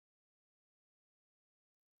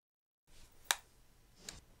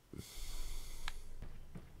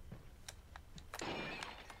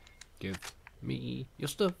Give me your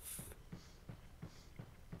stuff.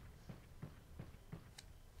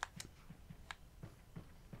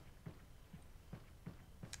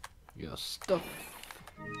 Your stuff.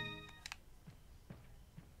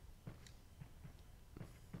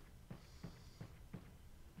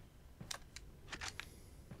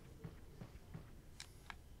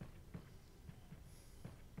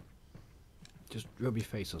 Just rub your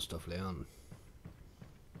face on stuff, Leon.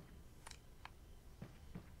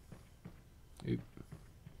 Oop.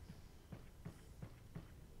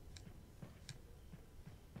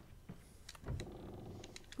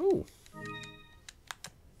 Ooh.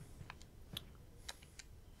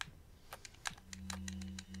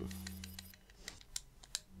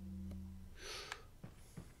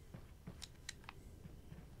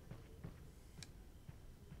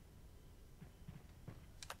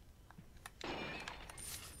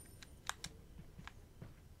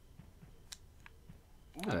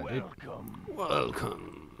 Hello, dude.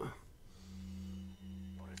 Welcome.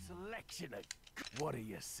 What a selection of... What are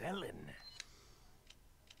you selling?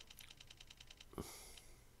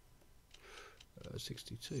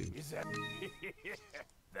 62. Is that...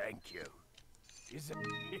 Thank you. Is it...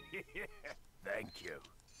 Thank you.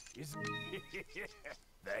 Is...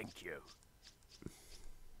 Thank you.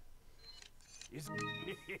 Is...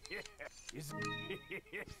 Is...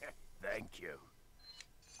 Thank you.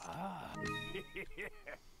 Ah.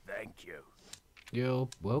 Thank you. You're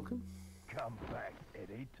welcome. Come back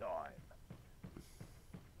any time.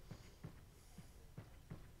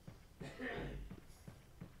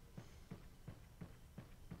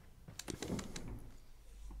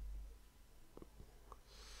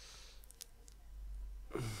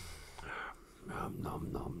 Nom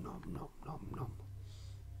nom nom nom nom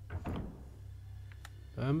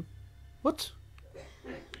nom. What?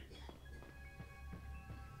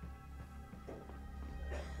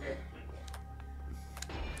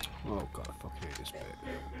 Oh god, I fucking hate this bit.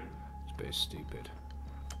 This bit is stupid.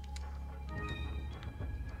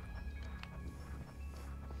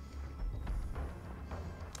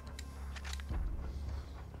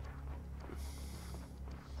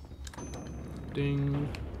 Ding.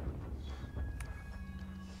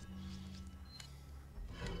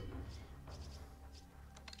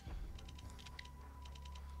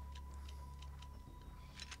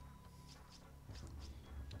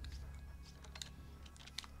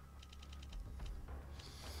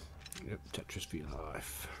 Yep, Tetris for your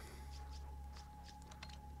life.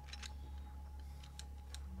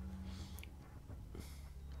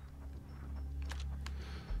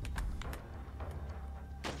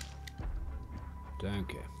 Don't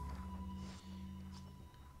care.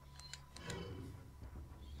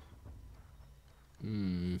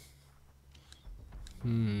 Hmm.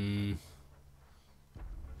 Hmm.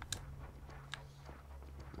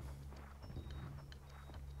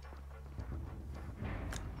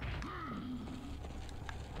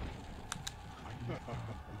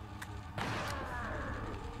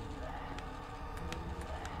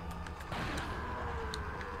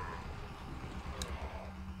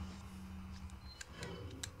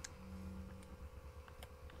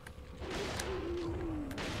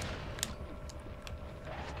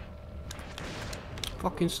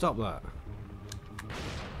 Fucking stop that.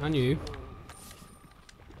 And you.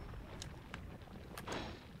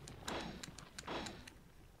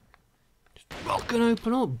 Just lock and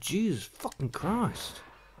open up. Jesus fucking Christ.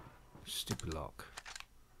 Stupid lock.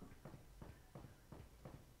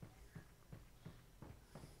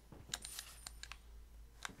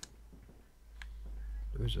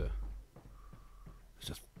 There's a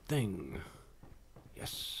thing.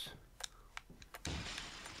 Yes.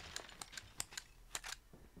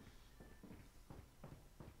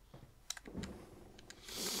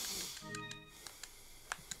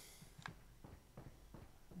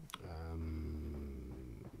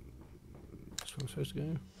 That's where I'm supposed to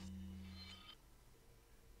go.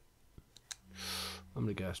 I'm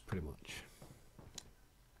gonna guess pretty much.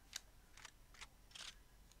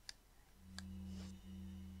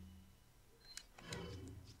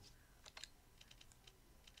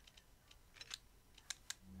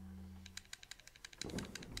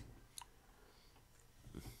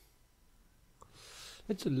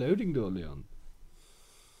 It's a loading door, Leon.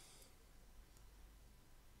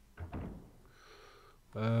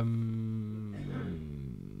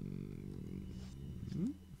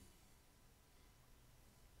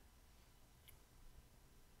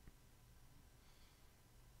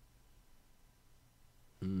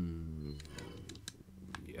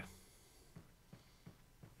 Yeah.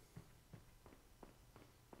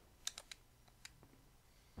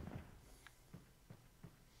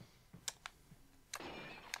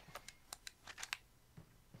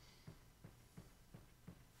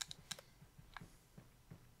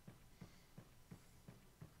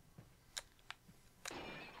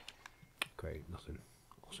 Okay, nothing.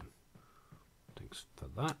 Awesome. Thanks for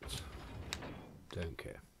that. Don't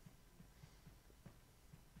care.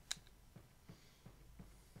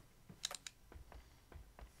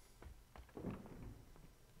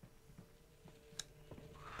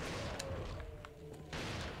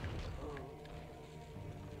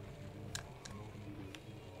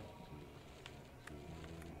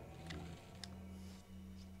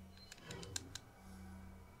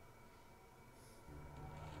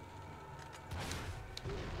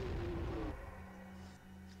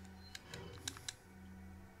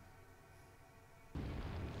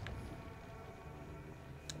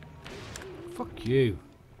 Fuck you.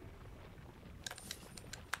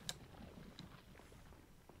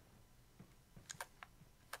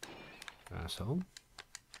 Asshole.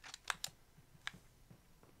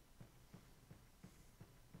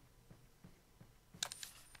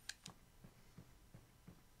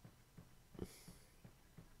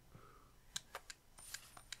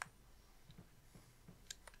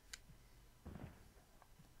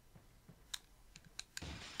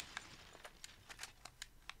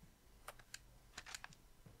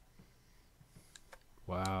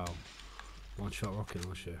 Wow. One-shot rocket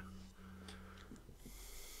launcher.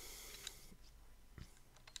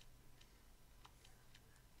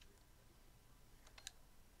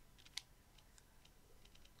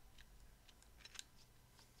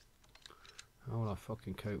 How will I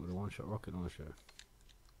fucking cope with a one-shot rocket launcher?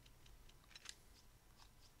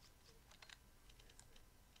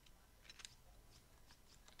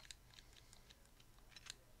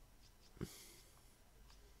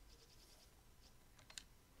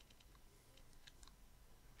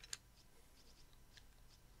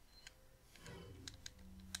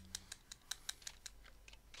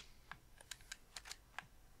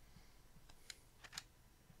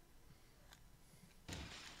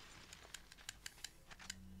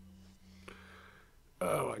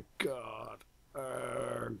 Oh my god.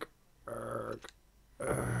 Erg. Erg.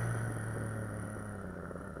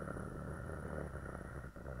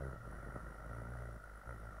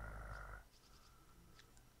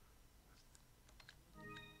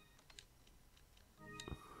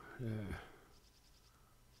 Yeah.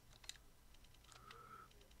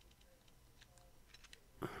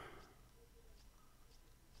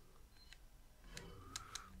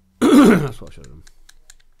 That's what I should have done.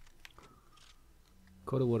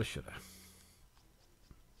 Coulda, woulda, shoulda.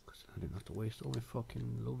 Because I didn't have to waste all my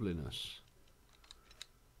fucking loveliness.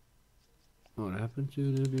 What happened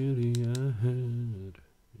to the beauty I had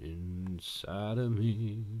inside of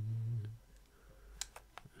me?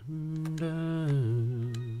 And I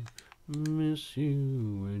miss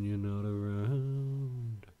you when you're not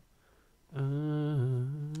around.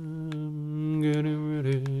 I'm getting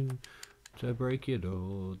ready to break it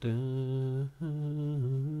all down.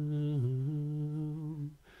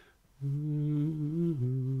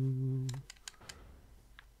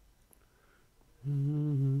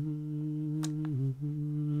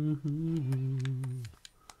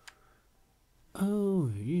 Oh,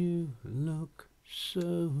 you look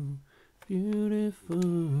so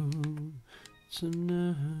beautiful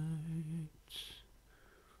tonight.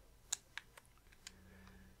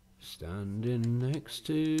 Standing next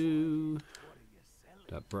to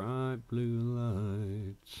that bright blue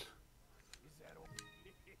light.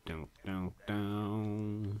 Down, down,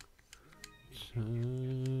 down.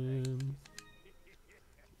 Time.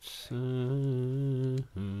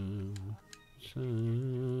 Time.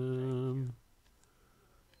 Time.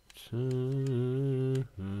 Time.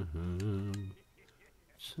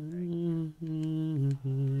 Time.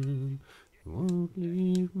 You won't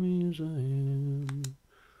leave me as I am.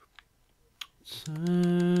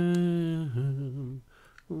 Time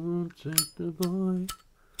won't take the boy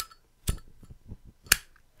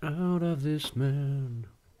out of this man.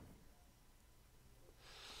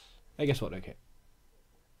 Hey, guess what? Okay.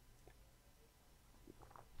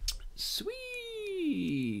 Sweet.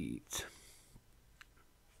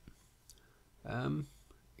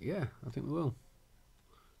 Yeah, I think we will.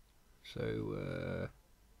 So,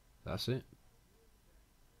 that's it.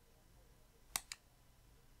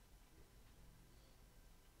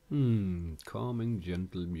 Calming,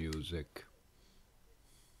 gentle music.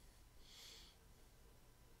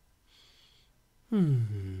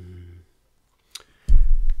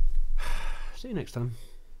 See you next time.